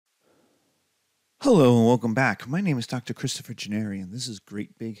Hello and welcome back. My name is Dr. Christopher Gennari, and this is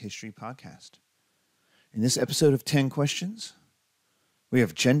Great Big History Podcast. In this episode of 10 Questions, we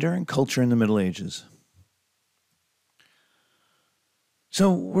have gender and culture in the Middle Ages.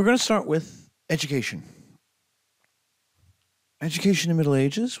 So we're going to start with education. Education in the Middle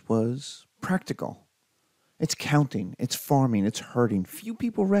Ages was practical. It's counting, it's farming, it's herding. Few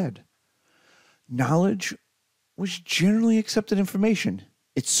people read. Knowledge was generally accepted information.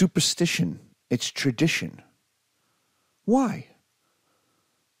 It's superstition. It's tradition. Why?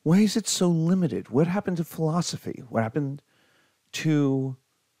 Why is it so limited? What happened to philosophy? What happened to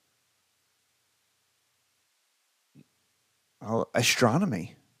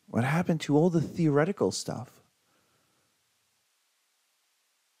astronomy? What happened to all the theoretical stuff?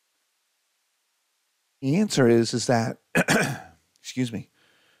 The answer is that, excuse me,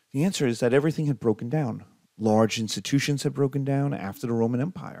 the answer is that everything had broken down. Large institutions had broken down after the Roman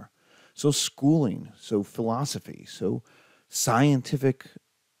Empire. So schooling, so philosophy, so scientific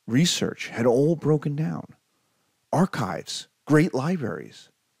research had all broken down. Archives, great libraries,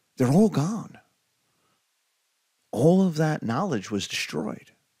 they're all gone. All of that knowledge was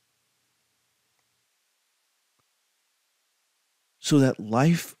destroyed. So that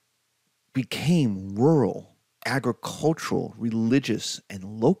life became rural, agricultural, religious, and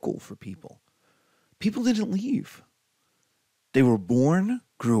local for people. People didn't leave. They were born,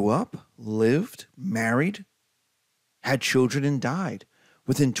 grew up, lived, married, had children, and died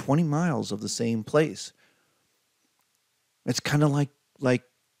within 20 miles of the same place. It's kind of like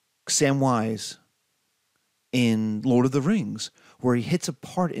Samwise in Lord of the Rings, where he hits a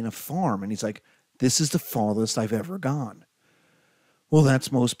part in a farm and he's like, this is the farthest I've ever gone. Well, that's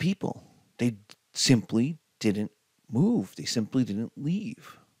most people. They simply didn't move. They simply didn't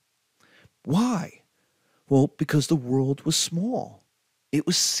leave. Why? Well, because the world was small. It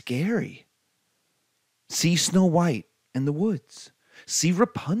was scary. See Snow White and the woods. See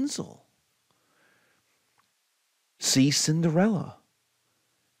Rapunzel. See Cinderella.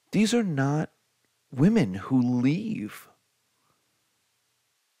 These are not women who leave.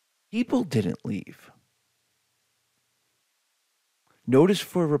 People didn't leave. Notice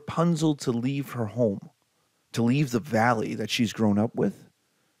for Rapunzel to leave her home, to leave the valley that she's grown up with,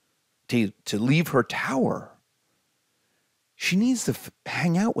 to leave her tower, she needs to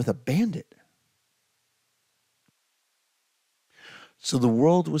hang out with a bandit. So the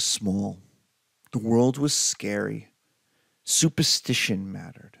world was small. The world was scary. Superstition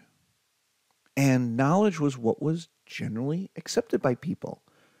mattered. And knowledge was what was generally accepted by people.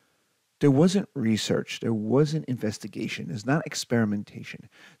 There wasn't research. There wasn't investigation. There's not experimentation.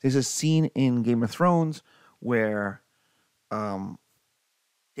 There's a scene in Game of Thrones where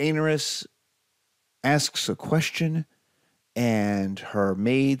Daenerys asks a question and her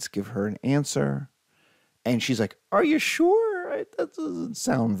maids give her an answer. And she's like, are you sure? That doesn't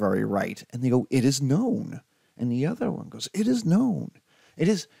sound very right. And they go, it is known. And the other one goes, it is known.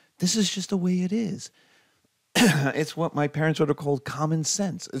 This is just the way it is. It's what my parents would have called common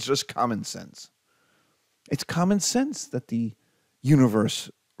sense. It's just common sense. It's common sense that the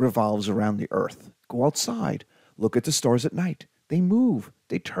universe revolves around the earth. Go outside. Look at the stars at night. They move.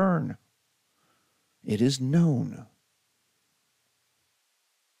 They turn. It is known.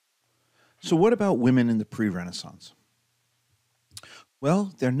 So what about women in the pre-Renaissance?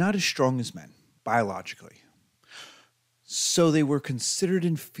 Well, they're not as strong as men, biologically. So they were considered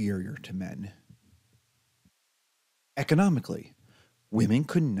inferior to men. Economically, women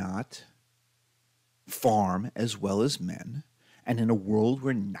could not farm as well as men. And in a world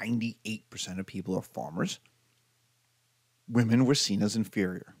where 98% of people are farmers, women were seen as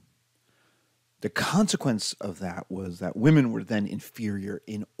inferior. The consequence of that was that women were then inferior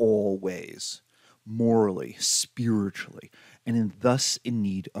in all ways, morally, spiritually, and thus in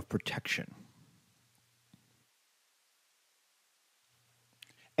need of protection.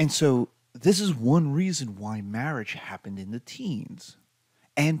 And so this is one reason why marriage happened in the teens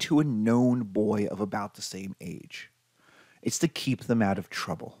and to a known boy of about the same age. It's to keep them out of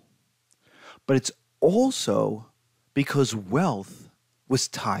trouble. But it's also because wealth was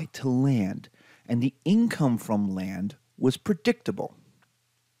tied to land, and the income from land was predictable.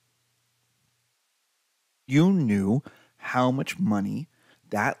 You knew how much money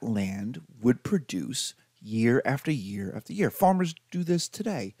that land would produce year after year after year. Farmers do this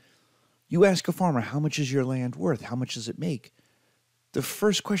today. You ask a farmer, how much is your land worth? How much does it make? The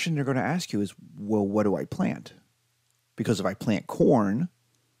first question they're going to ask you is, well, what do I plant? Because if I plant corn,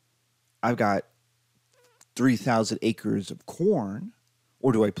 I've got 3,000 acres of corn.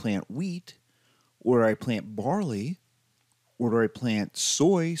 Or do I plant wheat? Or do I plant barley? Or do I plant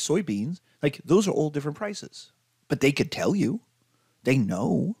soybeans? Like, those are all different prices. But they could tell you. They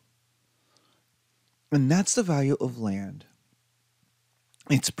know. And that's the value of land.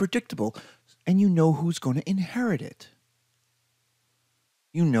 It's predictable, and you know who's going to inherit it.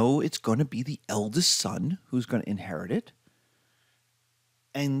 You know it's going to be the eldest son who's going to inherit it.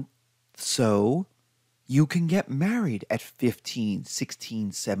 And so you can get married at 15,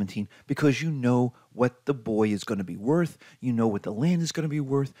 16, 17 because you know what the boy is going to be worth. You know what the land is going to be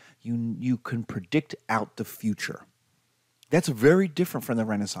worth. You can predict out the future. That's very different from the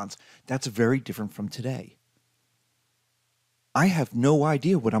Renaissance. That's very different from today. I have no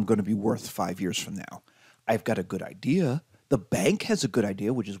idea what I'm going to be worth 5 years from now. I've got a good idea. The bank has a good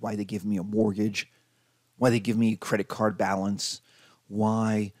idea, which is why they give me a mortgage, why they give me a credit card balance,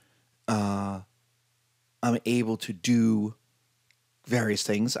 why I'm able to do various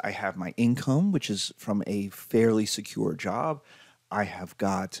things. I have my income, which is from a fairly secure job. I have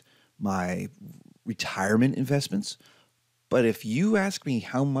got my retirement investments. But if you ask me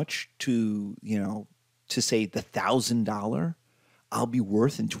how much to say the $1,000 I'll be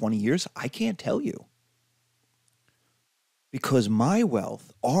worth in 20 years, I can't tell you. Because my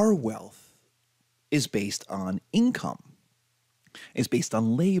wealth, our wealth, is based on income, is based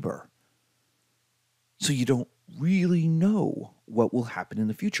on labor. So you don't really know what will happen in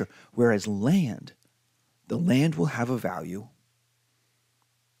the future. Whereas land, the land will have a value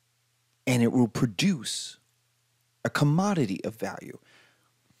and it will produce a commodity of value.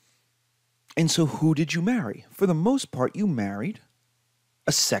 And so who did you marry? For the most part, you married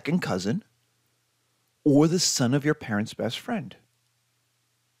a second cousin or the son of your parents' best friend.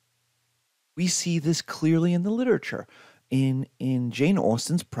 We see this clearly in the literature. In Jane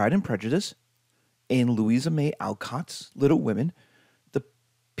Austen's Pride and Prejudice, in Louisa May Alcott's Little Women, the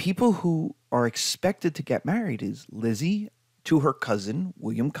people who are expected to get married is Lizzy to her cousin,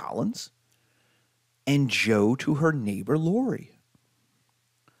 William Collins, and Jo to her neighbor, Laurie.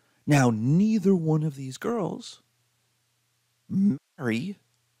 Now, neither one of these girls marry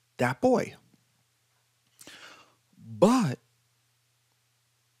that boy. But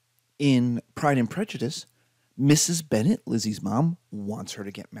in Pride and Prejudice, Mrs. Bennet, Lizzie's mom, wants her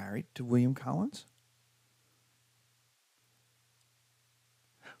to get married to William Collins.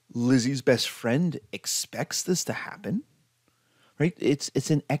 Lizzie's best friend expects this to happen, right? It's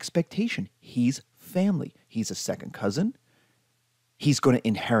an expectation. He's family. He's a second cousin. He's going to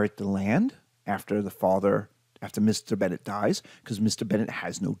inherit the land after Mr. Bennet dies, because Mr. Bennet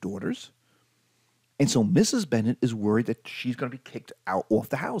has no daughters. And so Mrs. Bennet is worried that she's going to be kicked out off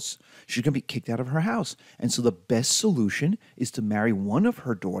the house. She's going to be kicked out of her house. And so the best solution is to marry one of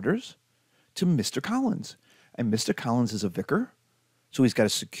her daughters to Mr. Collins. And Mr. Collins is a vicar, so he's got a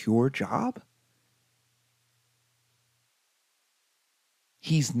secure job.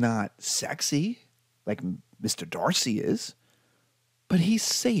 He's not sexy like Mr. Darcy is, but he's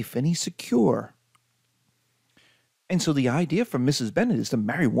safe and he's secure. And so the idea for Mrs. Bennet is to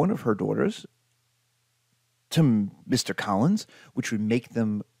marry one of her daughters to Mr. Collins, which would make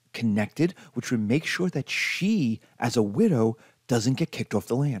them connected, which would make sure that she, as a widow, doesn't get kicked off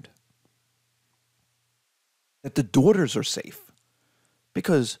the land. That the daughters are safe.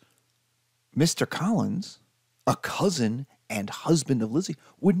 Because Mr. Collins, a cousin and husband of Lizzy,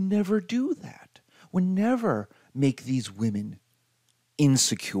 would never do that, would never make these women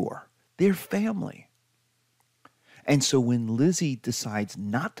insecure. They're family. And so when Lizzy decides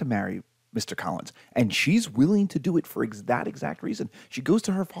not to marry Mr. Collins, and she's willing to do it for that exact reason, she goes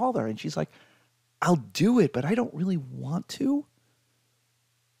to her father and she's like, I'll do it, but I don't really want to.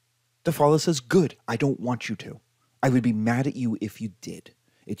 The father says, good, I don't want you to. I would be mad at you if you did.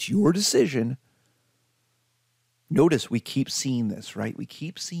 It's your decision. Notice we keep seeing this, right? We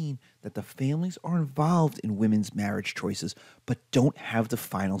keep seeing that the families are involved in women's marriage choices, but don't have the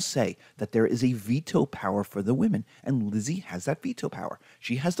final say, that there is a veto power for the women, and Lizzy has that veto power.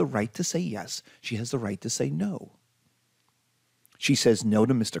 She has the right to say yes. She has the right to say no. She says no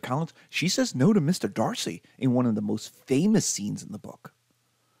to Mr. Collins. She says no to Mr. Darcy in one of the most famous scenes in the book.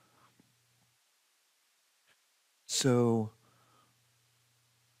 So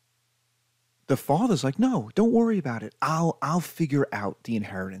the father's like, no, don't worry about it. I'll figure out the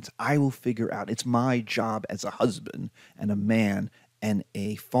inheritance. I will figure out. It's my job as a husband and a man and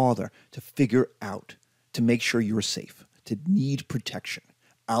a father to figure out, to make sure you're safe, to need protection.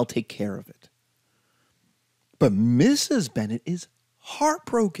 I'll take care of it. But Mrs. Bennet is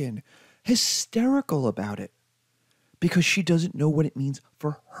heartbroken, hysterical about it, because she doesn't know what it means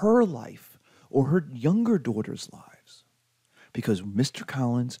for her life or her younger daughter's lives. Because Mr.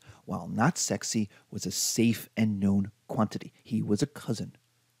 Collins, while not sexy, was a safe and known quantity. He was a cousin.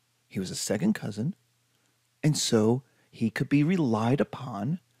 He was a second cousin, and so he could be relied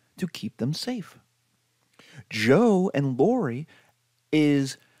upon to keep them safe. Joe and Laurie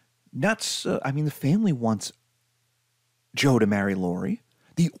is not so, I mean, the family wants Joe to marry Laurie.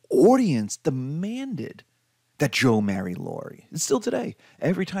 The audience demanded that Joe marry Laurie. And still today,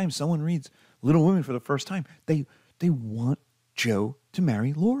 every time someone reads Little Women for the first time, they want Joe to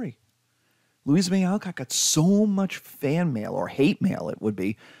marry Laurie. Louisa May Alcott got so much fan mail, or hate mail it would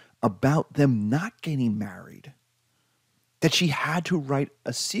be, about them not getting married, that she had to write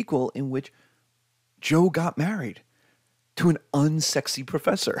a sequel in which Joe got married to an unsexy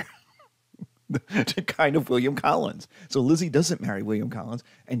professor, to kind of William Collins. So Lizzy doesn't marry William Collins,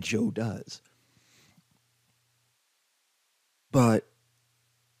 and Joe does. But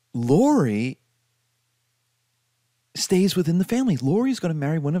Laurie stays within the family. Laurie's going to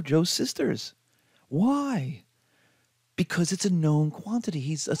marry one of Joe's sisters. Why? Because it's a known quantity.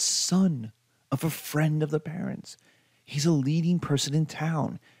 He's a son of a friend of the parents. He's a leading person in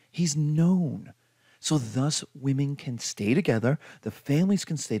town. He's known. So thus women can stay together, the families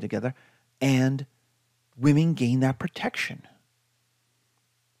can stay together, and women gain that protection.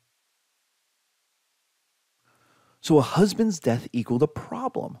 So a husband's death equaled a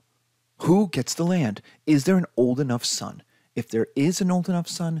problem. Who gets the land? Is there an old enough son? If there is an old enough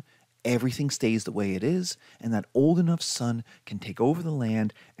son, everything stays the way it is, and that old enough son can take over the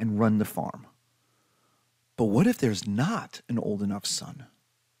land and run the farm. But what if there's not an old enough son?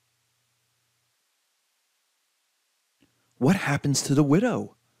 What happens to the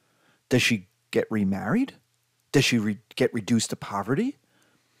widow? Does she get remarried? Does she get reduced to poverty?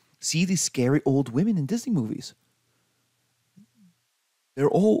 See these scary old women in Disney movies. They're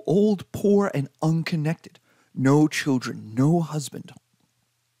all old, poor, and unconnected. No children, no husband.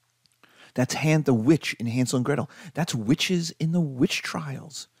 That's the witch in Hansel and Gretel. That's witches in the witch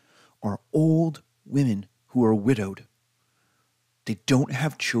trials, are old women who are widowed. They don't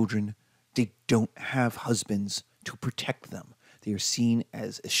have children. They don't have husbands to protect them. They are seen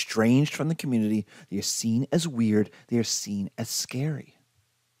as estranged from the community. They are seen as weird. They are seen as scary.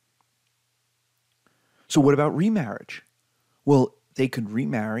 So what about remarriage? Well, they could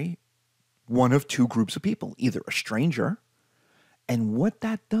remarry one of two groups of people, either a stranger, and what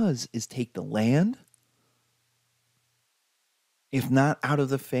that does is take the land, if not out of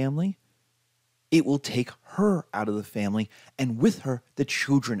the family, it will take her out of the family, and with her, the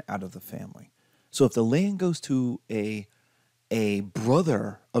children out of the family. So if the land goes to a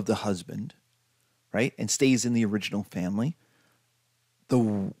brother of the husband, right, and stays in the original family,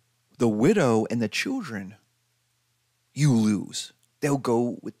 the widow and the children, you lose. They'll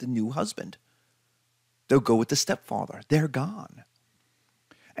go with the new husband. They'll go with the stepfather. They're gone.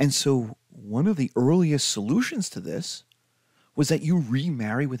 And so one of the earliest solutions to this was that you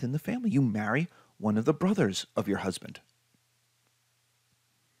remarry within the family. You marry one of the brothers of your husband.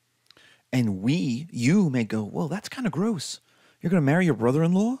 And you may go, well, that's kind of gross. You're going to marry your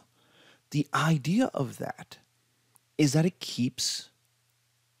brother-in-law? The idea of that is that it keeps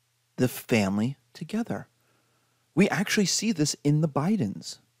the family together. We actually see this in the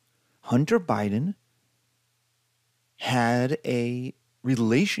Bidens. Hunter Biden had a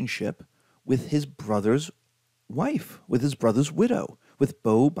relationship with his brother's wife, with his brother's widow, with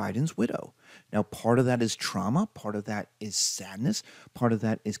Beau Biden's widow. Now, part of that is trauma. Part of that is sadness. Part of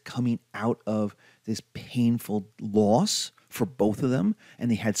that is coming out of this painful loss for both of them,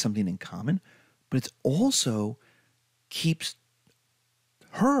 and they had something in common. But it's also keeps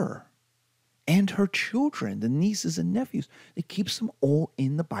her and her children, the nieces and nephews, it keeps them all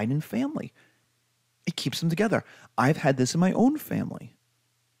in the Biden family. It keeps them together. I've had this in my own family.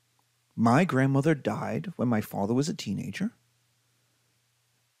 My grandmother died when my father was a teenager.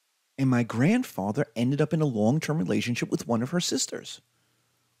 And my grandfather ended up in a long-term relationship with one of her sisters.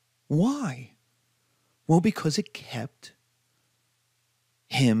 Why? Well, because it kept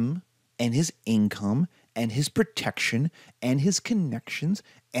him and his income and his protection and his connections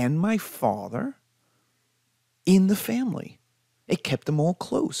and my father in the family. It kept them all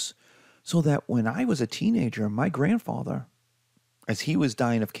close. So that when I was a teenager, my grandfather, as he was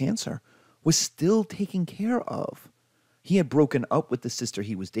dying of cancer, was still taken care of. He had broken up with the sister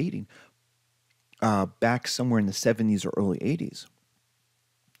he was dating back somewhere in the 70s or early 80s.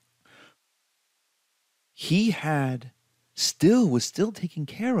 He was still taking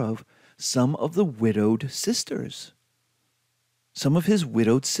care of some of the widowed sisters, some of his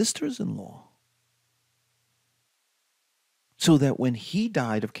widowed sisters-in-law. So that when he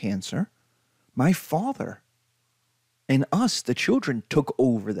died of cancer, my father and us, the children, took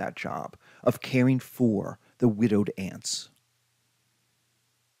over that job of caring for the widowed aunts.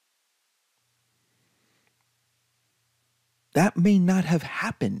 That may not have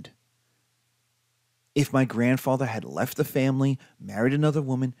happened if my grandfather had left the family, married another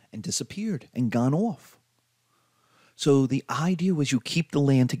woman, and disappeared and gone off. So the idea was you keep the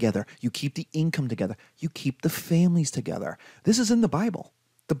land together, you keep the income together, you keep the families together. This is in the Bible.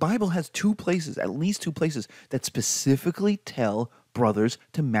 The Bible has two places, at least two places, that specifically tell brothers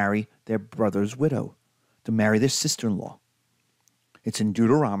to marry their brother's widow, to marry their sister-in-law. It's in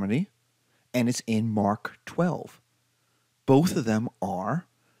Deuteronomy and it's in Mark 12. Both of them are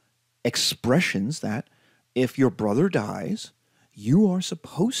expressions that if your brother dies, you are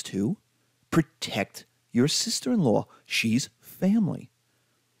supposed to protect your sister-in-law. She's family.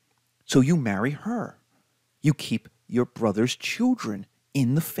 So you marry her. You keep your brother's children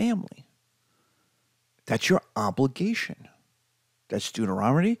in the family. That's your obligation. That's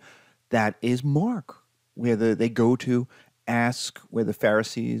Deuteronomy. That is Mark, where they go to ask, where the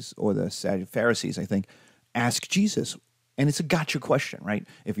Pharisees, or the Pharisees, I think, ask Jesus. And it's a gotcha question, right?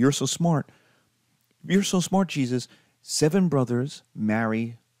 If you're so smart, Jesus, 7 brothers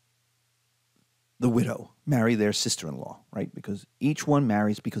marry the widow, marry their sister-in-law, right? Because each one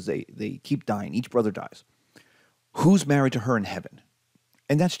marries because they keep dying. Each brother dies. Who's married to her in heaven?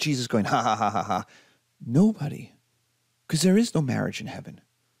 And that's Jesus going, ha, ha, ha, ha, ha. Nobody. Because there is no marriage in heaven.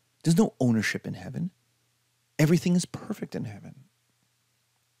 There's no ownership in heaven. Everything is perfect in heaven.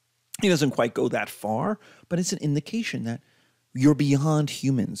 He doesn't quite go that far, but it's an indication that you're beyond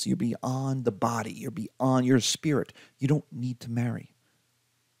humans. You're beyond the body. You're beyond your spirit. You don't need to marry.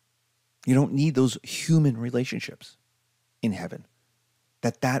 You don't need those human relationships in heaven.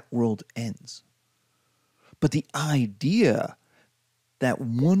 That world ends. But the idea that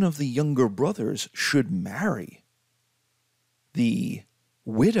one of the younger brothers should marry the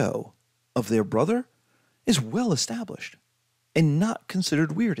widow of their brother is well established and not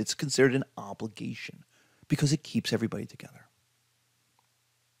considered weird. It's considered an obligation because it keeps everybody together.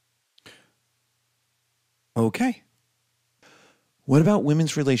 Okay. What about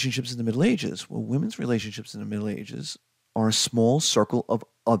women's relationships in the Middle Ages? Well, women's relationships in the Middle Ages are a small circle of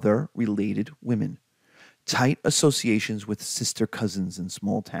other related women, tight associations with sister cousins in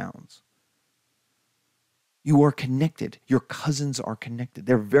small towns. You are connected. Your cousins are connected.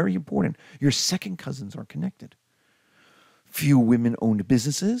 They're very important. Your second cousins are connected. Few women owned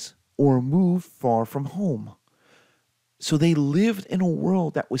businesses or moved far from home. So they lived in a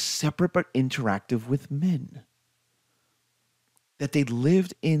world that was separate but interactive with men. That they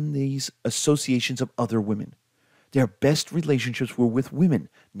lived in these associations of other women. Their best relationships were with women,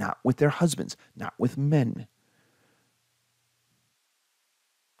 not with their husbands, not with men.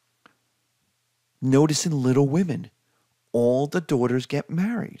 Notice in Little Women, all the daughters get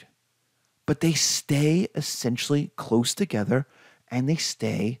married, but they stay essentially close together and they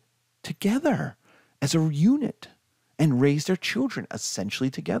stay together as a unit and raise their children essentially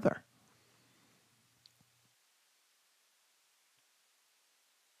together.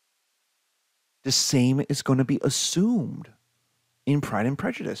 The same is going to be assumed in Pride and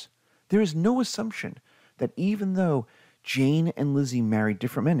Prejudice. There is no assumption that even though Jane and Lizzy marry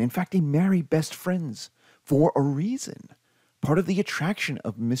different men, in fact, they marry best friends for a reason. Part of the attraction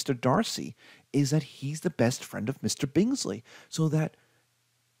of Mr. Darcy is that he's the best friend of Mr. Bingsley, so that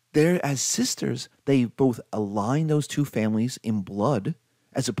they're, as sisters, they both align those two families in blood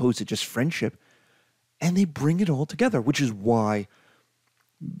as opposed to just friendship, and they bring it all together, which is why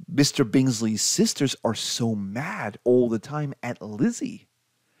Mr. Bingsley's sisters are so mad all the time at Lizzy.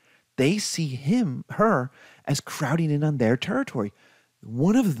 They see her, as crowding in on their territory.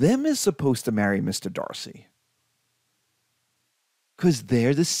 One of them is supposed to marry Mr. Darcy because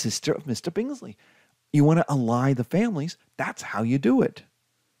they're the sister of Mr. Bingsley. You want to ally the families, that's how you do it.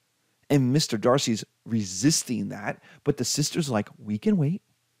 And Mr. Darcy's resisting that, but the sister's like, we can wait.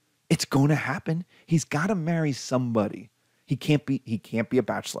 It's going to happen. He's got to marry somebody. He can't be a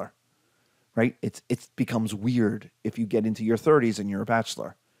bachelor, right? It becomes weird if you get into your 30s and you're a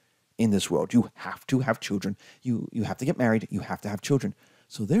bachelor in this world. You have to have children. You have to get married. You have to have children.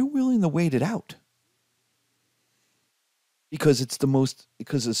 So they're willing to wait it out because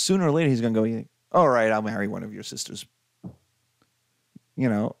because sooner or later he's going to go, all right, I'll marry one of your sisters.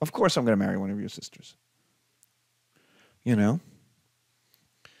 Of course I'm going to marry one of your sisters.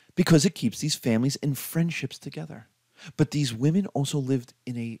 Because it keeps these families and friendships together. But these women also lived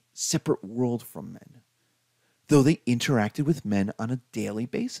in a separate world from men, though they interacted with men on a daily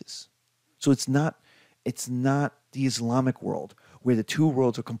basis. So it's not the Islamic world where the two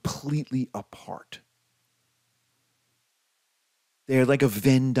worlds are completely apart. They're like a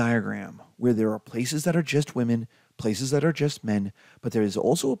Venn diagram where there are places that are just women, places that are just men, but there is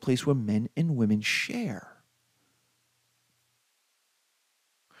also a place where men and women share.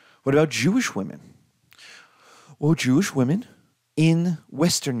 What about Jewish women? Well, Jewish women in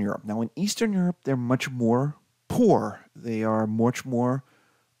Western Europe. Now, in Eastern Europe, they're much more poor. They are much more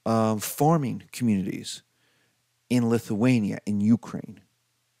farming communities in Lithuania, in Ukraine,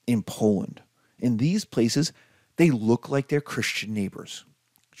 in Poland. In these places, they look like their Christian neighbors,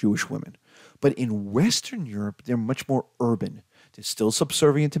 Jewish women. But in Western Europe, they're much more urban. They're still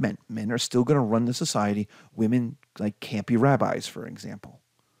subservient to men. Men are still going to run the society. Women like can't be rabbis, for example.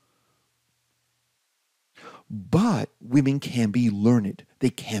 But women can be learned. They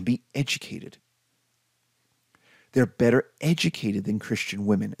can be educated. They're better educated than Christian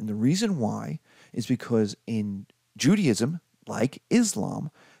women. And the reason why is because in Judaism, like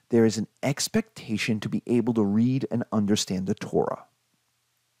Islam, there is an expectation to be able to read and understand the Torah.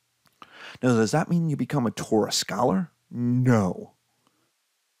 Now, does that mean you become a Torah scholar? No.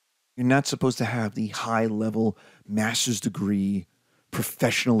 You're not supposed to have the high level master's degree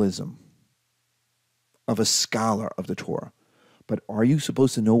professionalism of a scholar of the Torah. But are you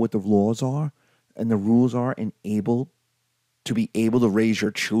supposed to know what the laws are and the rules are and able to be able to raise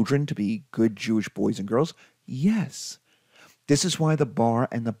your children to be good Jewish boys and girls? Yes. This is why the bar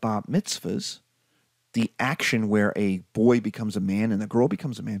and the bat mitzvahs, the action where a boy becomes a man and a girl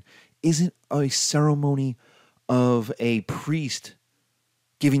becomes a man, isn't a ceremony of a priest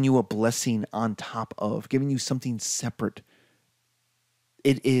giving you a blessing on top of, giving you something separate.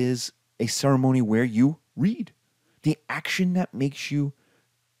 It is a ceremony where you read. The action that makes you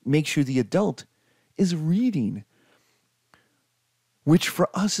the adult is reading, which for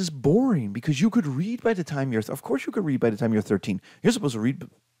us is boring because you could read by the time you're, of course you could read by the time you're 13. You're supposed to read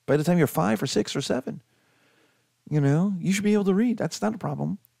by the time you're 5 or 6 or 7. You should be able to read. That's not a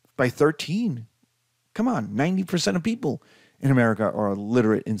problem. By 13, come on, 90% of people in America are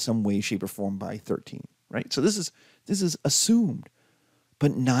literate in some way, shape, or form by 13, right? So this is assumed,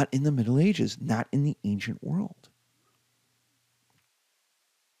 but not in the Middle Ages, not in the ancient world.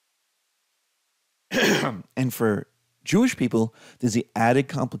 And for Jewish people, there's the added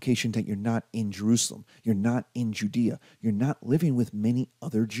complication that you're not in Jerusalem. You're not in Judea. You're not living with many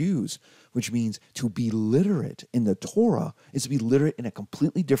other Jews, which means to be literate in the Torah is to be literate in a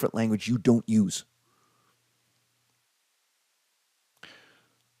completely different language you don't use.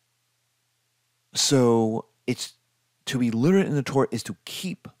 So it's to be literate in the Torah is to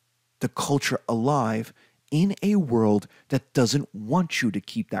keep the culture alive in a world that doesn't want you to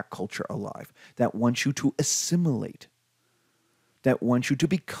keep that culture alive, that wants you to assimilate, that wants you to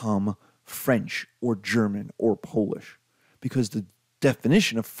become French or German or Polish, because the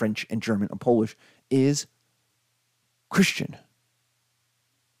definition of French and German and Polish is Christian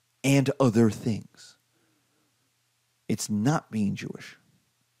and other things. It's not being Jewish.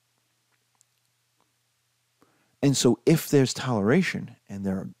 And so if there's toleration, and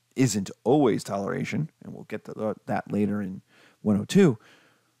there isn't always toleration, and we'll get to that later in 102,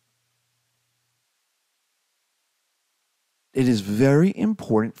 it is very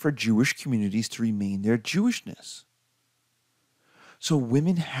important for Jewish communities to remain their Jewishness. So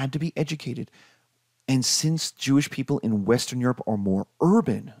women had to be educated. And since Jewish people in Western Europe are more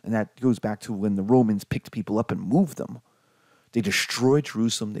urban, and that goes back to when the Romans picked people up and moved them, they destroyed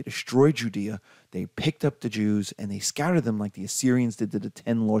Jerusalem, they destroyed Judea, they picked up the Jews, and they scattered them like the Assyrians did to the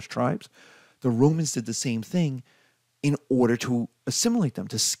 10 lost tribes. The Romans did the same thing in order to assimilate them,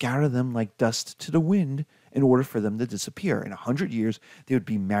 to scatter them like dust to the wind in order for them to disappear. In 100 years, they would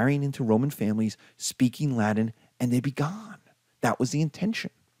be marrying into Roman families, speaking Latin, and they'd be gone. That was the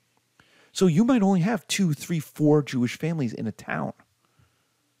intention. So you might only have 2, 3, 4 Jewish families in a town.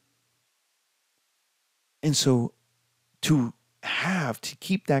 And so to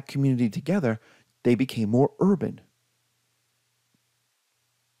keep that community together, they became more urban.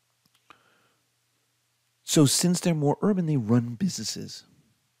 So since they're more urban, they run businesses.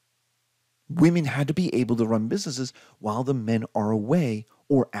 Women had to be able to run businesses while the men are away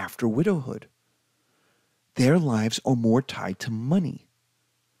or after widowhood. Their lives are more tied to money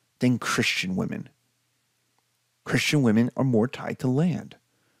than Christian women. Christian women are more tied to land.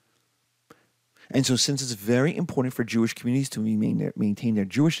 And so since it's very important for Jewish communities to maintain their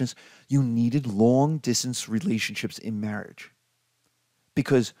Jewishness, you needed long-distance relationships in marriage.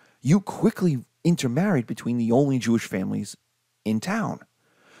 Because you quickly intermarried between the only Jewish families in town.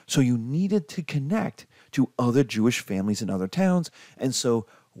 So you needed to connect to other Jewish families in other towns. And so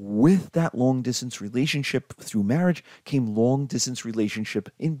with that long-distance relationship through marriage came long-distance relationship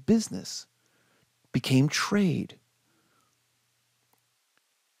in business, became trade.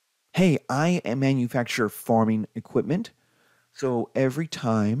 Hey, I manufacture farming equipment. So every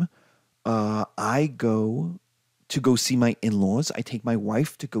time I go to go see my in-laws. I take my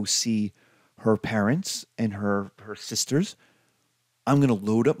wife to go see her parents and her sisters. I'm going to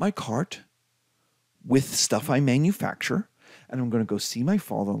load up my cart with stuff I manufacture, and I'm going to go see my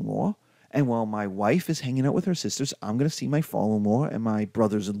father-in-law. And while my wife is hanging out with her sisters, I'm going to see my father-in-law and my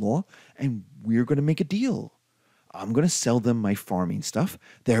brothers-in-law, and we're going to make a deal. I'm going to sell them my farming stuff.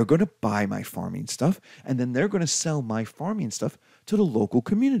 They're going to buy my farming stuff, and then they're going to sell my farming stuff to the local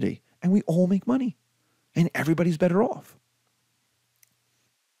community, and we all make money, and everybody's better off.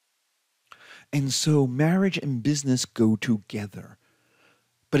 And so marriage and business go together,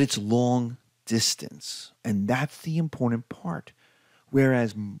 but it's long distance, and that's the important part.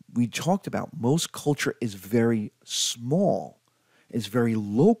 Whereas we talked about, most culture is very small, is very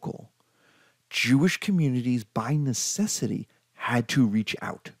local. Jewish communities, by necessity, had to reach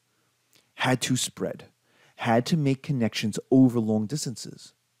out, had to spread, had to make connections over long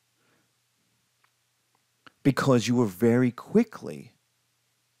distances. Because you were very quickly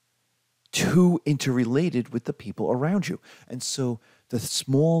too interrelated with the people around you. And so the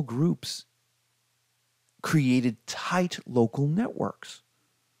small groups created tight local networks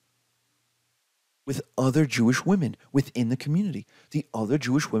with other Jewish women within the community. The other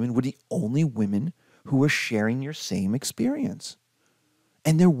Jewish women were the only women who were sharing your same experience.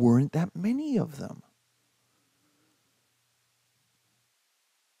 And there weren't that many of them.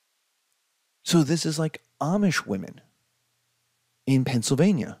 So this is like Amish women in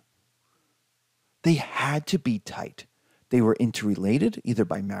Pennsylvania. They had to be tight. They were interrelated, either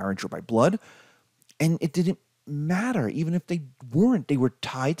by marriage or by blood. And it didn't matter, even if they weren't. They were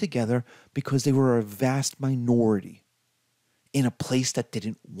tied together because they were a vast minority in a place that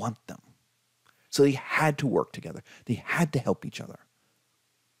didn't want them. So they had to work together. They had to help each other.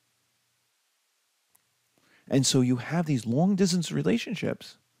 And so you have these long-distance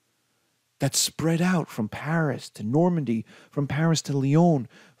relationships that spread out from Paris to Normandy, from Paris to Lyon,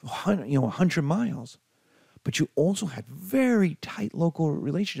 100 miles. But you also had very tight local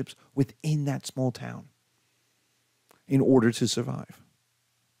relationships within that small town in order to survive.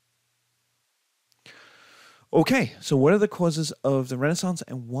 Okay, so what are the causes of the Renaissance,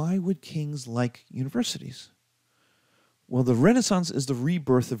 and why would kings like universities? Well, the Renaissance is the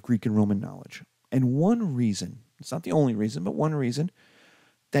rebirth of Greek and Roman knowledge. And one reason, it's not the only reason, but one reason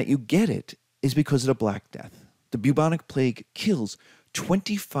that you get it is because of the Black Death. The bubonic plague kills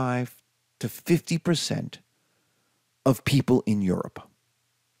 25 to 50% of people in Europe.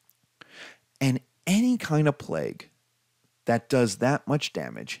 And any kind of plague that does that much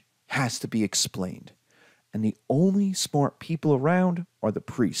damage has to be explained. And the only smart people around are the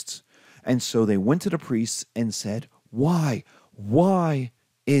priests. And so they went to the priests and said, why? Why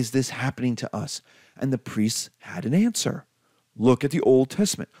is this happening to us? And the priests had an answer. Look at the Old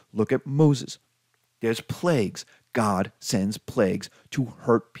Testament. Look at Moses. There's plagues. God sends plagues to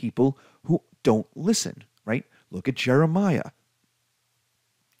hurt people who don't listen, right? Look at Jeremiah.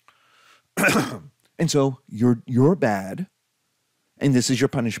 And so you're bad, and this is your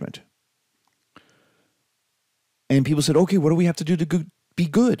punishment. And people said, okay, what do we have to do to be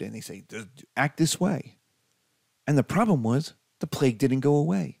good? And they say, act this way. And the problem was the plague didn't go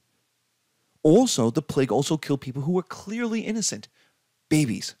away. Also, the plague also killed people who were clearly innocent.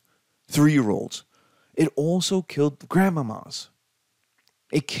 Babies, 3-year-olds. It also killed grandmamas.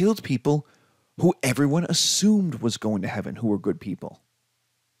 It killed people who everyone assumed was going to heaven, who were good people.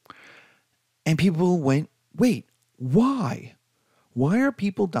 And people went, wait, why? Why are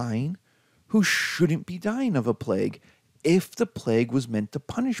people dying who shouldn't be dying of a plague if the plague was meant to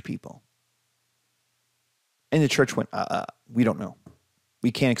punish people? And the church went, we don't know.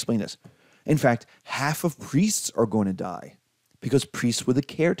 We can't explain this. In fact, half of priests are going to die because priests were the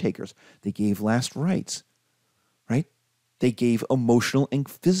caretakers. They gave last rites, right? They gave emotional and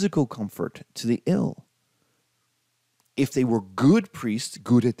physical comfort to the ill. If they were good priests,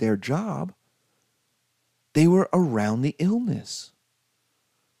 good at their job, they were around the illness.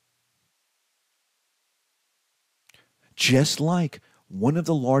 Just like one of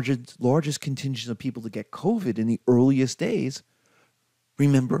the largest contingents of people to get COVID in the earliest days,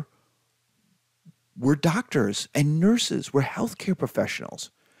 remember, were doctors and nurses, were healthcare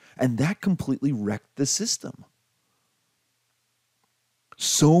professionals. And that completely wrecked the system.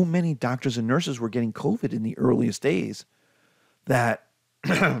 So many doctors and nurses were getting COVID in the earliest days that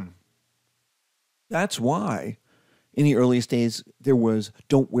that's why in the earliest days there was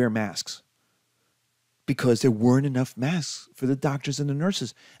don't wear masks. Because there weren't enough masks for the doctors and the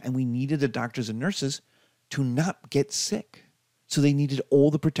nurses. And we needed the doctors and nurses to not get sick. So they needed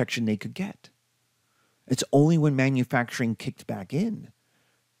all the protection they could get. It's only when manufacturing kicked back in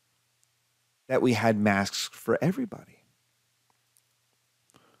that we had masks for everybody.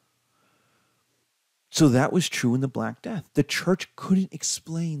 So that was true in the Black Death. The church couldn't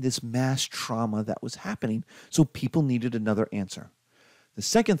explain this mass trauma that was happening, so people needed another answer. The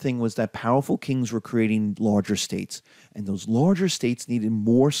second thing was that powerful kings were creating larger states, and those larger states needed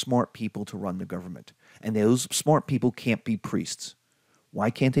more smart people to run the government. And those smart people can't be priests. Why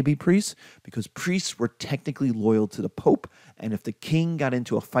can't they be priests? Because priests were technically loyal to the Pope, and if the king got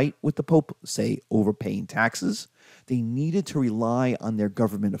into a fight with the Pope, say overpaying taxes, they needed to rely on their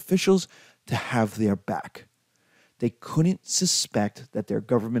government officials to have their back. They couldn't suspect that their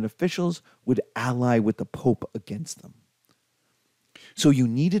government officials would ally with the Pope against them. So you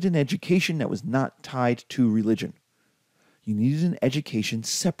needed an education that was not tied to religion. You needed an education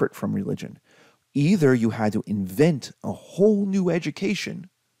separate from religion. Either you had to invent a whole new education,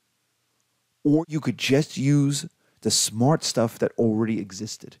 or you could just use the smart stuff that already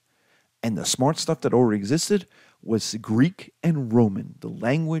existed. And the smart stuff that already existed was Greek and Roman, the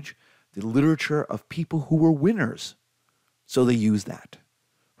language, the literature of people who were winners. So they used that,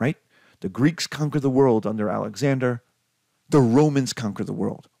 right? The Greeks conquered the world under Alexander. The Romans conquered the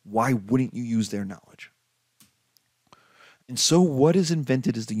world. Why wouldn't you use their knowledge? And so what is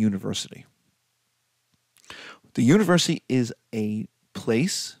invented is the university. The university is a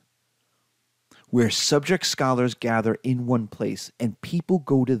place where subject scholars gather in one place and people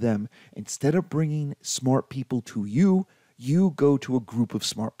go to them. Instead of bringing smart people to you, you go to a group of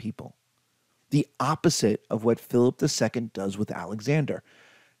smart people. The opposite of what Philip II does with Alexander.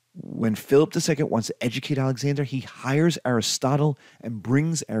 When Philip II wants to educate Alexander, he hires Aristotle and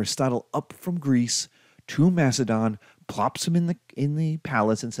brings Aristotle up from Greece to Macedon, plops him in the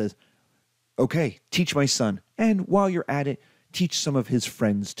palace and says, okay, teach my son. And while you're at it, teach some of his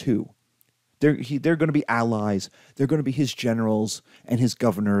friends too. They're going to be allies. They're going to be his generals and his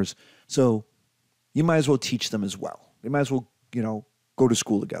governors. So you might as well teach them as well. They might as well, go to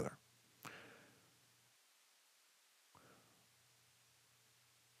school together.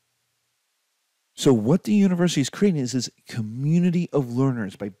 So what the university is creating is this community of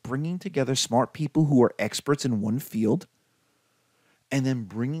learners by bringing together smart people who are experts in one field and then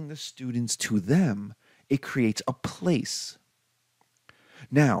bringing the students to them. It creates a place.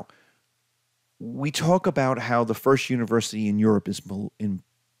 Now, we talk about how the first university in Europe is in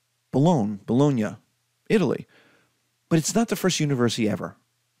Bologna, Italy. But it's not the first university ever.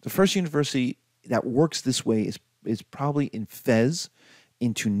 The first university that works this way is probably in Fez,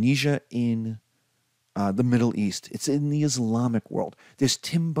 in Tunisia, in the Middle East. It's in the Islamic world. There's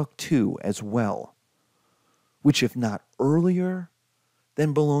Timbuktu as well, which if not earlier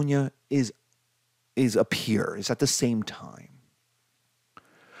than Bologna is up here, is at the same time.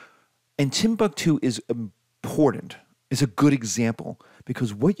 And Timbuktu is important, is a good example,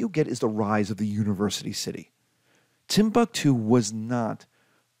 because what you get is the rise of the university city. Timbuktu was not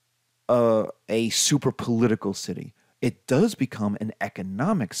a super political city. It does become an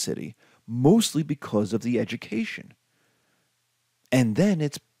economic city, mostly because of the education. And then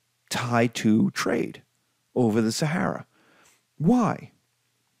it's tied to trade over the Sahara. Why?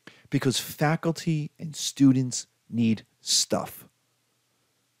 Because faculty and students need stuff.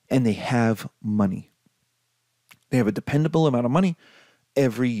 And they have money. They have a dependable amount of money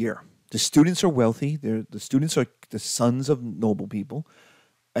every year. The students are wealthy. The students are the sons of noble people.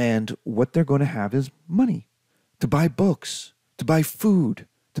 And what they're going to have is money to buy books, to buy food,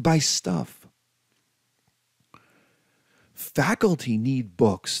 to buy stuff. Faculty need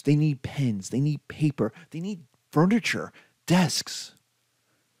books. They need pens. They need paper. They need furniture, desks.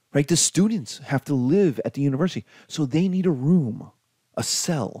 Right? The students have to live at the university. So they need a room, a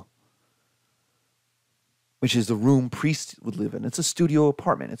cell, which is the room priests would live in. It's a studio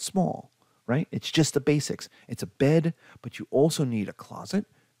apartment. It's small, right? It's just the basics. It's a bed, but you also need a closet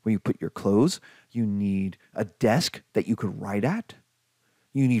where you put your clothes. You need a desk that you could write at.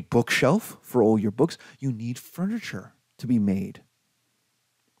 You need bookshelf for all your books. You need furniture to be made.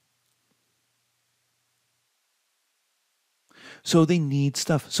 So they need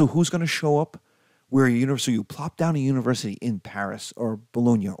stuff. So who's going to show up where a university? So you plop down a university in Paris or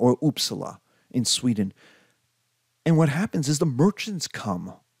Bologna or Uppsala in Sweden. And what happens is the merchants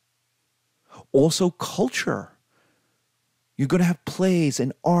come. Also culture. You're going to have plays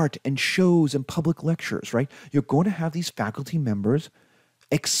and art and shows and public lectures, right? You're going to have these faculty members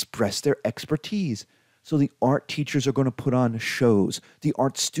express their expertise. So the art teachers are going to put on shows. The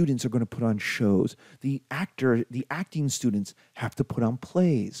art students are going to put on shows. The acting students have to put on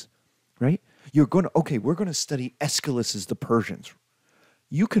plays, right? We're going to study Aeschylus's The Persians.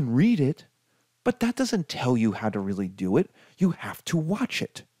 You can read it, but that doesn't tell you how to really do it. You have to watch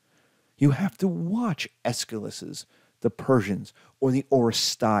it. You have to watch Aeschylus's, the Persians, or the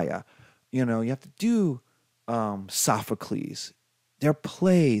Oresteia. You know, you have to do Sophocles. They're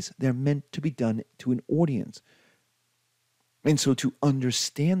plays. They're meant to be done to an audience. And so to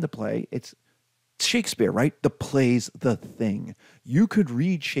understand the play, it's Shakespeare, right? The play's the thing. You could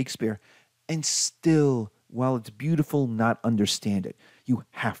read Shakespeare and still, while it's beautiful, not understand it. You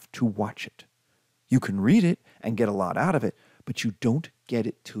have to watch it. You can read it and get a lot out of it, but you don't get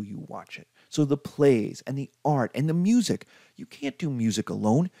it till you watch it. So the plays and the art and the music, you can't do music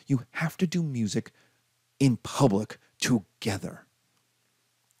alone. You have to do music in public together.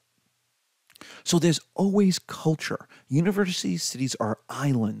 So there's always culture. University cities are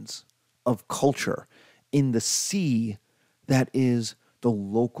islands of culture in the sea that is the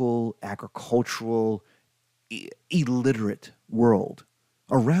local agricultural illiterate world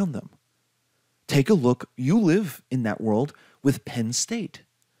around them. Take a look. You live in that world with Penn State.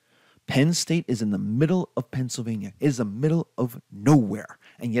 Penn State is in the middle of Pennsylvania. It is the middle of nowhere,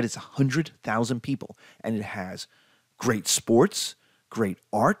 and yet it's 100,000 people, and it has great sports, great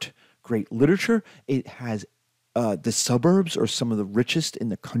art, great literature. It has the suburbs are some of the richest in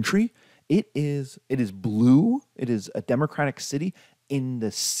the country. It is blue. It is a democratic city in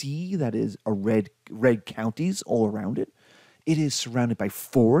the sea that is a red counties all around it. It is surrounded by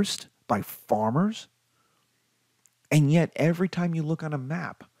forest, by farmers. And yet every time you look on a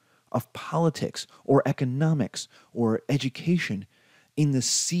map of politics or economics or education, in the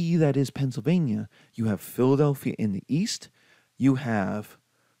sea that is Pennsylvania, you have Philadelphia in the east, you have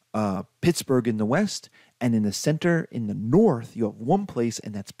Pittsburgh in the west, and in the center, in the north, you have one place,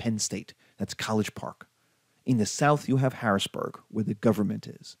 and that's Penn State. That's College Park. In the south, you have Harrisburg, where the government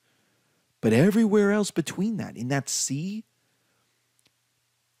is. But everywhere else between that, in that sea,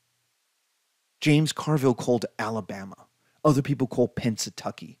 James Carville called Alabama. Other people call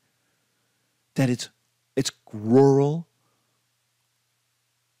Pennsatucky. That it's rural,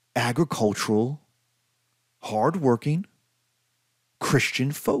 agricultural, hardworking,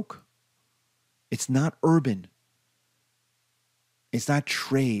 Christian folk. It's not urban. It's not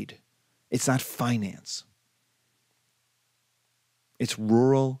trade. It's not finance. It's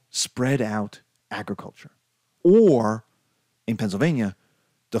rural, spread out agriculture. Or, in Pennsylvania,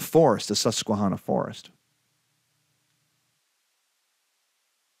 the forest, the Susquehanna Forest.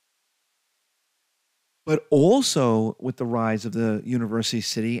 But also with the rise of the university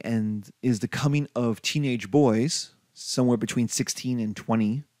city and is the coming of teenage boys, somewhere between 16 and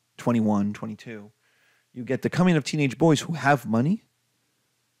 20, 21, 22. You get the coming of teenage boys who have money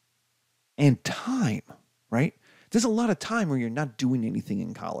and time, right? There's a lot of time where you're not doing anything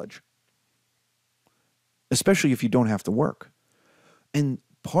in college, especially if you don't have to work. And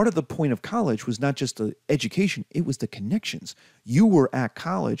part of the point of college was not just the education, it was the connections. You were at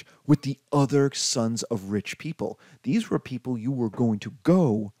college with the other sons of rich people. These were people you were going to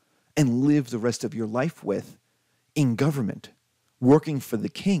go and live the rest of your life with in government, working for the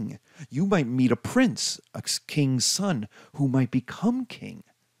king. You might meet a prince, a king's son, who might become king.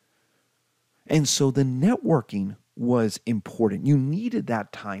 And so the networking was important. You needed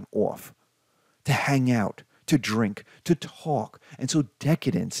that time off to hang out, to drink, to talk. And so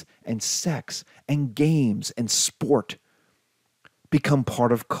decadence and sex and games and sport become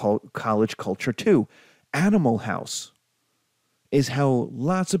part of college culture too. Animal House is how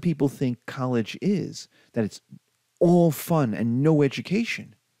lots of people think college is, that it's all fun and no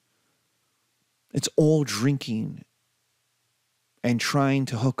education. It's all drinking and trying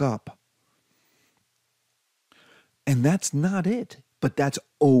to hook up. And that's not it. But that's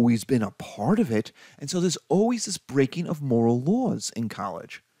always been a part of it. And so there's always this breaking of moral laws in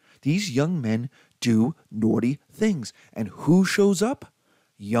college. These young men do naughty things. And who shows up?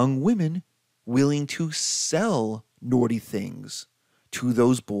 Young women willing to sell naughty things to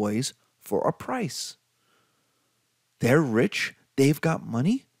those boys for a price. They're rich. They've got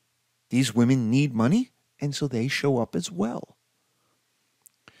money. These women need money. And so they show up as well.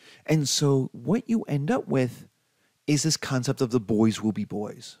 And so what you end up with is this concept of the boys will be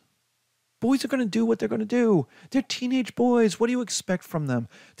boys. Boys are going to do what they're going to do. They're teenage boys. What do you expect from them?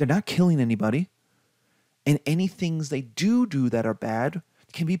 They're not killing anybody. And any things they do that are bad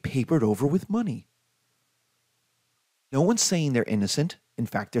can be papered over with money. No one's saying they're innocent. In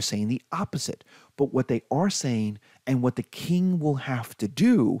fact, they're saying the opposite. But what they are saying, and what the king will have to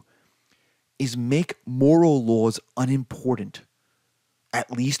do, is make moral laws unimportant,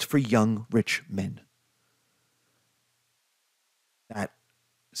 at least for young, rich men. That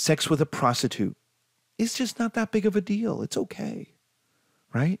sex with a prostitute is just not that big of a deal. It's okay,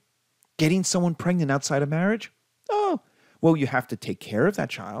 right? Getting someone pregnant outside of marriage? Oh, well, you have to take care of that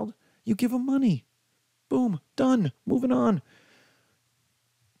child. You give them money. Boom, done, moving on.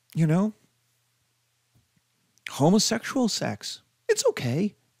 You know, homosexual sex, it's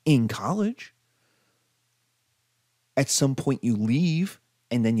okay in college. At some point you leave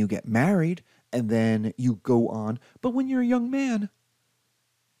and then you get married and then you go on. But when you're a young man,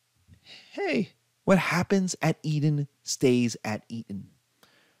 hey, what happens at Eden stays at Eden.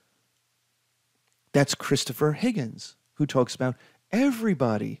 That's Christopher Higgins, who talks about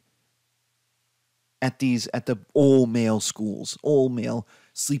everybody at the all-male schools, all-male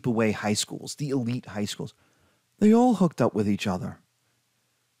sleepaway high schools, the elite high schools. They all hooked up with each other.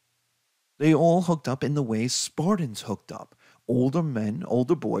 They all hooked up in the way Spartans hooked up. Older men,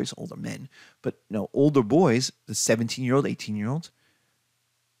 older boys, older men, but no, older boys, the 17-year-old, 18-year-olds,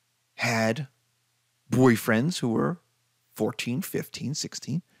 had boyfriends who were 14, 15,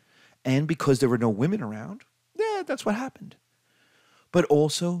 16. And because there were no women around, yeah, that's what happened. But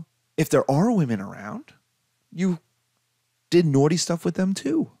also, if there are women around, you did naughty stuff with them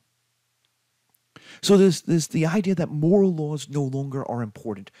too. So there's the idea that moral laws no longer are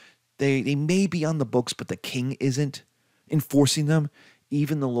important. They may be on the books, but the king isn't enforcing them.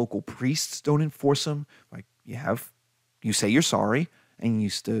 Even the local priests don't enforce them. Like you say you're sorry, and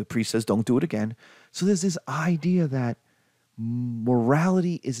the priest says don't do it again. So there's this idea that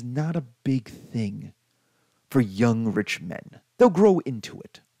morality is not a big thing for young rich men. They'll grow into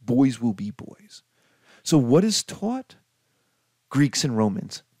it. Boys will be boys. So what is taught? Greeks and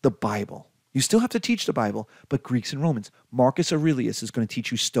Romans, the Bible. You still have to teach the Bible, but Greeks and Romans. Marcus Aurelius is going to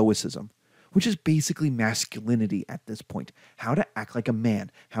teach you Stoicism, which is basically masculinity at this point. How to act like a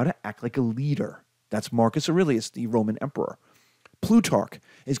man, how to act like a leader. That's Marcus Aurelius, the Roman emperor. Plutarch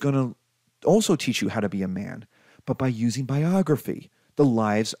is going to also teach you how to be a man, but by using biography, the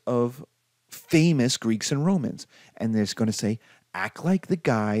lives of famous Greeks and Romans. And there's going to say, act like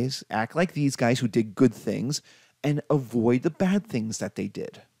these guys who did good things and avoid the bad things that they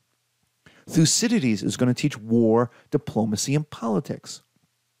did. Thucydides is going to teach war, diplomacy, and politics.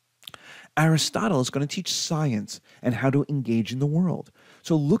 Aristotle is going to teach science and how to engage in the world.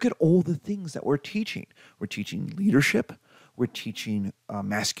 So look at all the things that we're teaching. We're teaching leadership. We're teaching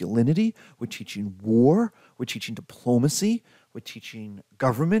masculinity. We're teaching war. We're teaching diplomacy. We're teaching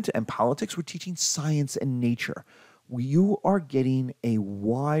government and politics. We're teaching science and nature. You are getting a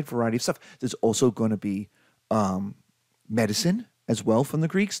wide variety of stuff. There's also going to be medicine as well from the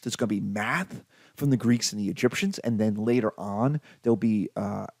Greeks. There's going to be math from the Greeks and the Egyptians. And then later on, there'll be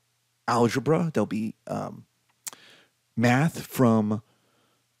algebra. There'll be math from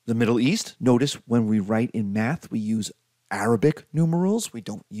the Middle East. Notice when we write in math, we use Arabic numerals. We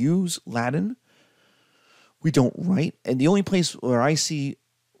don't use Latin. We don't write. And the only place where I see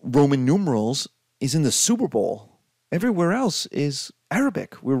Roman numerals is in the Super Bowl. Everywhere else is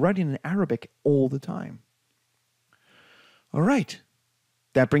Arabic. We're writing in Arabic all the time. All right.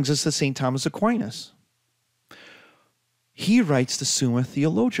 That brings us to St. Thomas Aquinas. He writes the Summa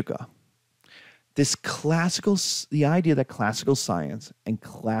Theologica. The idea that classical science and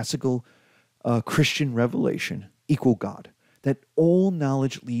classical Christian revelation equal God, that all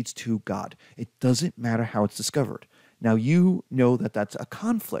knowledge leads to God. It doesn't matter how it's discovered. Now, you know that that's a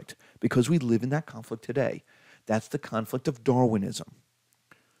conflict because we live in that conflict today. That's the conflict of Darwinism,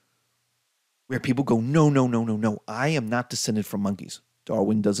 where people go, no, no, no, no, no. I am not descended from monkeys.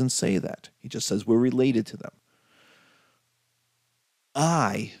 Darwin doesn't say that. He just says we're related to them.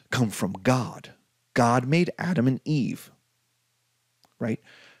 I come from God. God made Adam and Eve, right?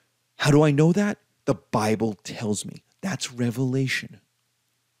 How do I know that? The Bible tells me. That's revelation.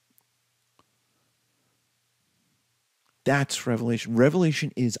 That's revelation.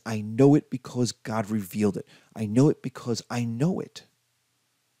 Revelation is I know it because God revealed it. I know it because I know it.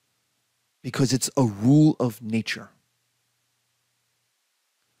 Because it's a rule of nature.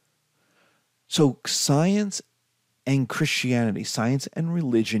 So science and Christianity, science and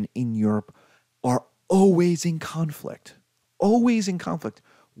religion in Europe are always in conflict. Always in conflict.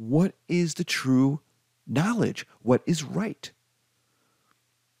 What is the true knowledge? What is right?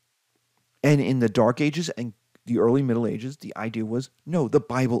 And in the Dark Ages and the early Middle Ages, the idea was, no, the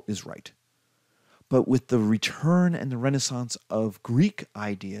Bible is right. But with the return and the renaissance of Greek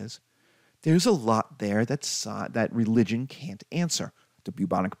ideas, there's a lot there that religion can't answer. The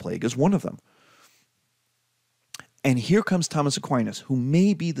bubonic plague is one of them. And here comes Thomas Aquinas, who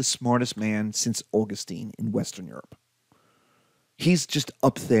may be the smartest man since Augustine in Western Europe. He's just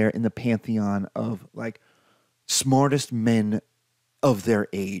up there in the pantheon of like smartest men of their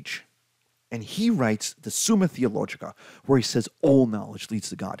age. And he writes the Summa Theologica, where he says all knowledge leads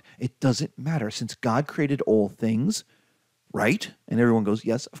to God. It doesn't matter. Since God created all things, right? And everyone goes,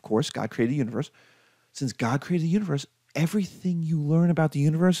 yes, of course, God created the universe. Since God created the universe, everything you learn about the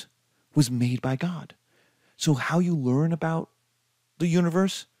universe was made by God. So how you learn about the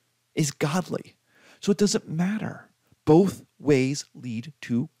universe is godly. So it doesn't matter. Both ways lead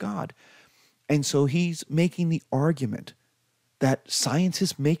to God. And so he's making the argument that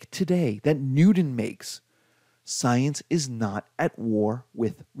scientists make today, that Newton makes. Science is not at war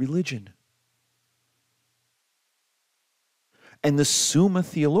with religion. And the Summa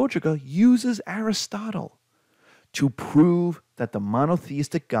Theologica uses Aristotle to prove that the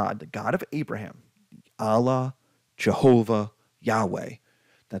monotheistic God, the God of Abraham, Allah, Jehovah, Yahweh,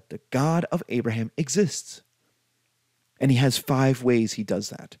 that the God of Abraham exists. And he has 5 ways he does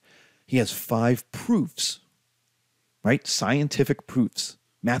that. He has 5 proofs, right? Scientific proofs,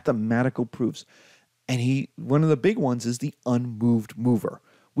 mathematical proofs. And one of the big ones is the unmoved mover,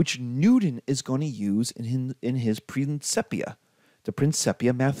 which Newton is going to use in his Principia, the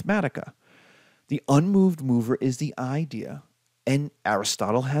Principia Mathematica. The unmoved mover is the idea, and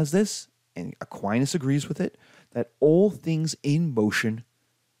Aristotle has this, and Aquinas agrees with it, that all things in motion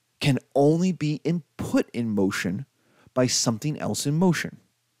can only be put in motion by something else in motion.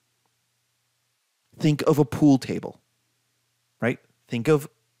 Think of a pool table, right? Think of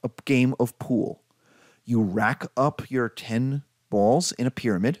a game of pool. You rack up your 10 balls in a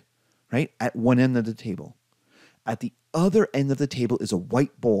pyramid, right, at one end of the table. At the other end of the table is a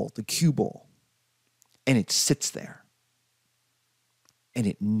white ball, the cue ball, and it sits there. And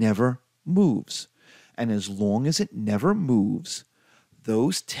it never moves. And as long as it never moves,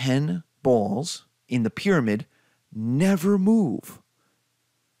 those 10 balls in the pyramid never move.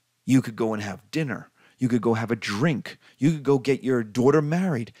 You could go and have dinner. You could go have a drink. You could go get your daughter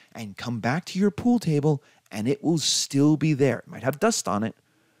married and come back to your pool table and it will still be there. It might have dust on it,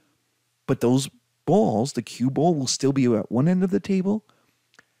 but those balls, the cue ball, will still be at one end of the table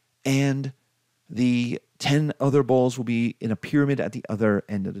and the 10 other balls will be in a pyramid at the other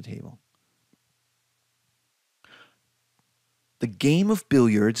end of the table. The game of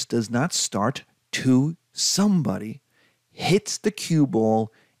billiards does not start till somebody hits the cue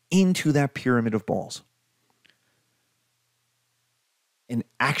ball into that pyramid of balls. In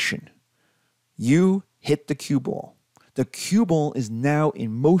action, you hit the cue ball. The cue ball is now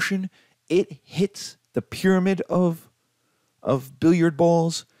in motion. It hits the pyramid of billiard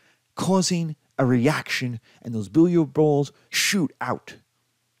balls, causing a reaction, and those billiard balls shoot out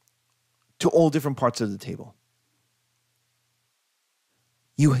to all different parts of the table.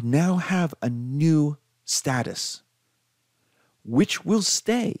 You now have a new status, which will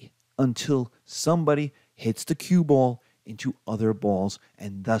stay until somebody hits the cue ball into other balls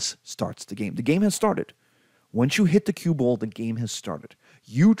and thus starts the game. The game has started. Once you hit the cue ball, the game has started.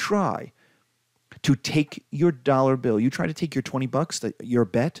 You try to take your dollar bill, you try to take your $20, your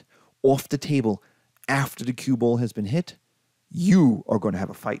bet, off the table after the cue ball has been hit, you are going to have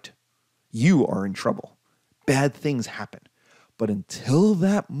a fight. You are in trouble. Bad things happen. But until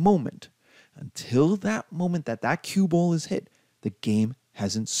that moment that cue ball is hit, the game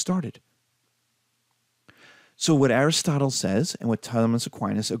hasn't started. So what Aristotle says and what Thomas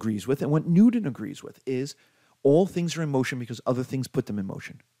Aquinas agrees with and what Newton agrees with is all things are in motion because other things put them in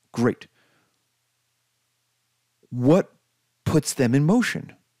motion. Great. What puts them in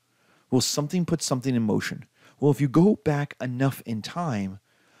motion? Well, something puts something in motion. Well, if you go back enough in time,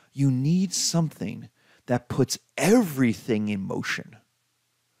 you need something that puts everything in motion,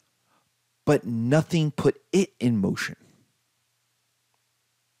 but nothing put it in motion.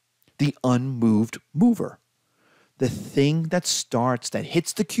 The unmoved mover. The thing that starts, that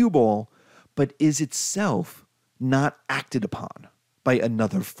hits the cue ball, but is itself not acted upon by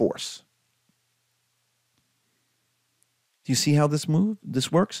another force. Do you see how this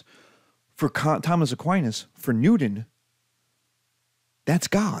works? For Thomas Aquinas, for Newton, that's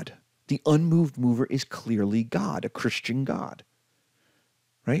God. The unmoved mover is clearly God, a Christian God.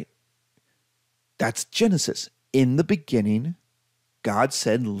 Right? That's Genesis. In the beginning, God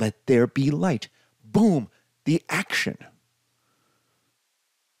said, "Let there be light." Boom, the action.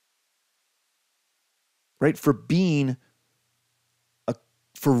 Right? For being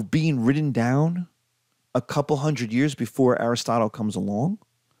written down a couple hundred years before Aristotle comes along,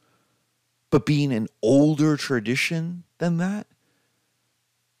 but being an older tradition than that,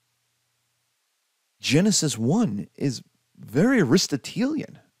 Genesis 1 is very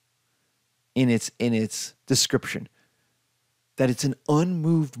Aristotelian in its description, that it's an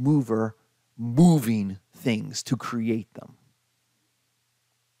unmoved mover moving things to create them.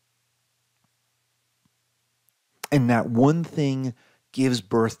 And that one thing gives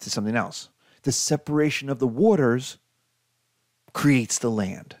birth to something else. The separation of the waters creates the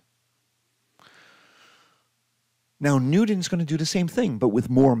land. Now, Newton's going to do the same thing, but with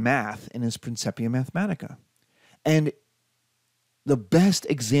more math in his Principia Mathematica. And the best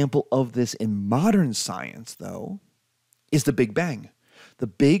example of this in modern science, though, is the Big Bang. The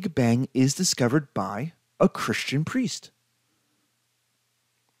Big Bang is discovered by a Christian priest.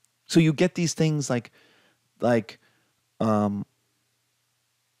 So you get these things like they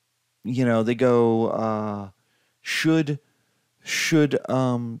go, should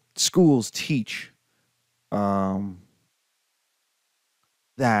schools teach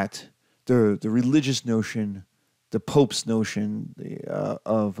that the religious notion, the Pope's notion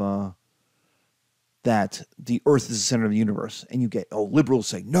of that the Earth is the center of the universe, and you get liberals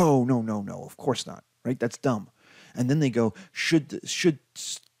say no, of course not, right? That's dumb. And then they go, should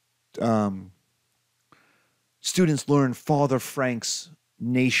students learn Father Frank's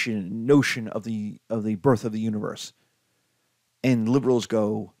notion of the birth of the universe? And liberals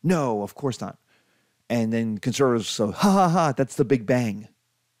go, no, of course not. And then conservatives go, ha, that's the Big Bang.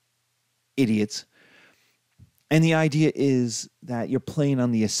 Idiots. And the idea is that you're playing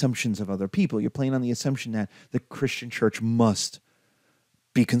on the assumptions of other people. You're playing on the assumption that the Christian church must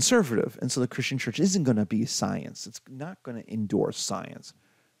be conservative. And so the Christian church isn't going to be science. It's not going to endorse science.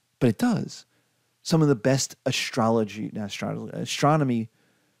 But it does. Some of the best astronomy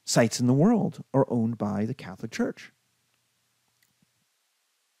sites in the world are owned by the Catholic Church.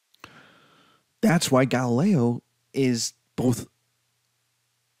 That's why Galileo has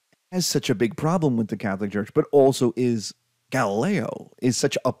such a big problem with the Catholic Church, but also Galileo is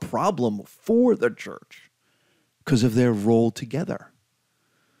such a problem for the church because of their role together.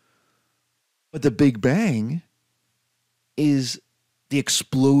 But the Big Bang is the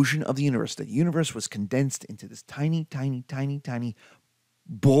explosion of the universe. The universe was condensed into this tiny, tiny, tiny, tiny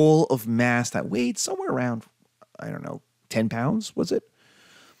ball of mass that weighed somewhere around, 10 pounds, was it?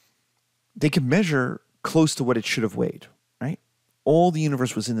 They could measure close to what it should have weighed, right? All the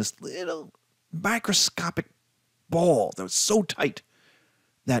universe was in this little microscopic ball that was so tight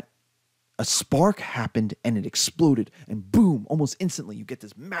that a spark happened and it exploded, and boom, almost instantly you get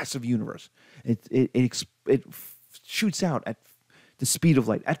this massive universe. It shoots out at the speed of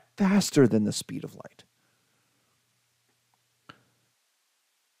light, at faster than the speed of light.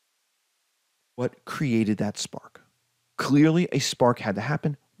 What created that spark? Clearly a spark had to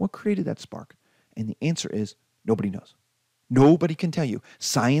happen. What created that spark? And the answer is nobody knows. Nobody can tell you.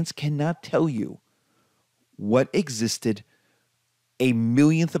 Science cannot tell you what existed a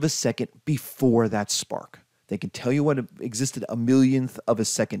millionth of a second before that spark. They can tell you what existed a millionth of a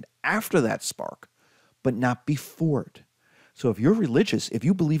second after that spark, but not before it. So if you're religious, if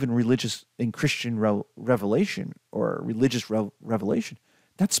you believe in Christian revelation or religious revelation,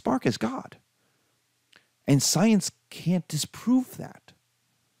 that spark is God. And science can't disprove that.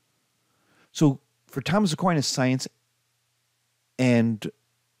 So for Thomas Aquinas, science and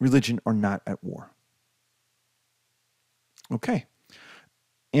religion are not at war. Okay.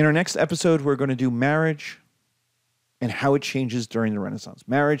 In our next episode, we're going to do marriage and how it changes during the Renaissance.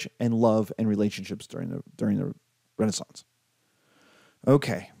 Marriage and love and relationships during the Renaissance.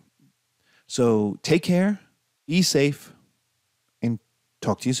 Okay. So take care, be safe, and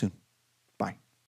talk to you soon.